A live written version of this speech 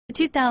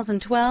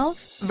2012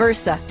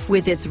 Versa.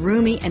 With its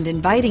roomy and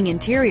inviting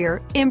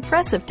interior,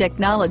 impressive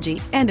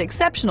technology, and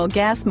exceptional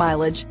gas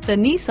mileage, the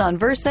Nissan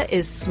Versa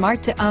is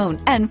smart to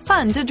own and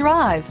fun to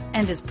drive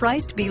and is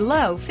priced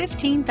below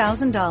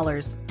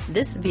 $15,000.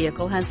 This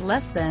vehicle has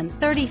less than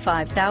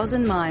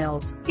 35,000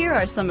 miles. Here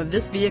are some of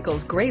this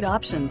vehicle's great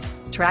options: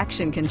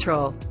 traction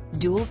control,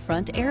 dual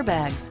front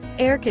airbags,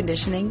 air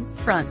conditioning,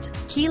 front,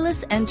 keyless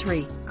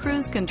entry,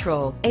 cruise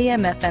control,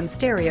 AM/FM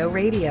stereo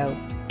radio,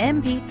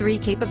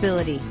 MP3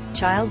 capability,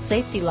 child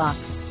safety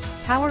locks,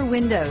 power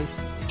windows,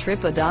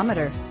 trip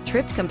odometer,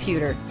 trip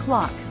computer,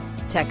 clock,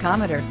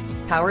 tachometer,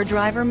 power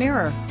driver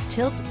mirror,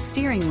 tilt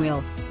steering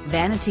wheel,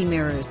 vanity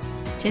mirrors,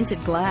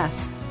 tinted glass,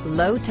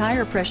 low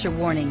tire pressure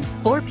warning,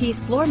 4-piece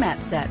floor mat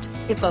set.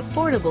 If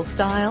affordable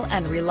style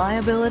and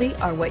reliability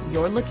are what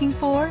you're looking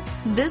for,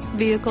 this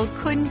vehicle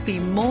couldn't be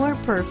more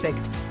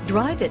perfect.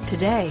 Drive it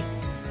today.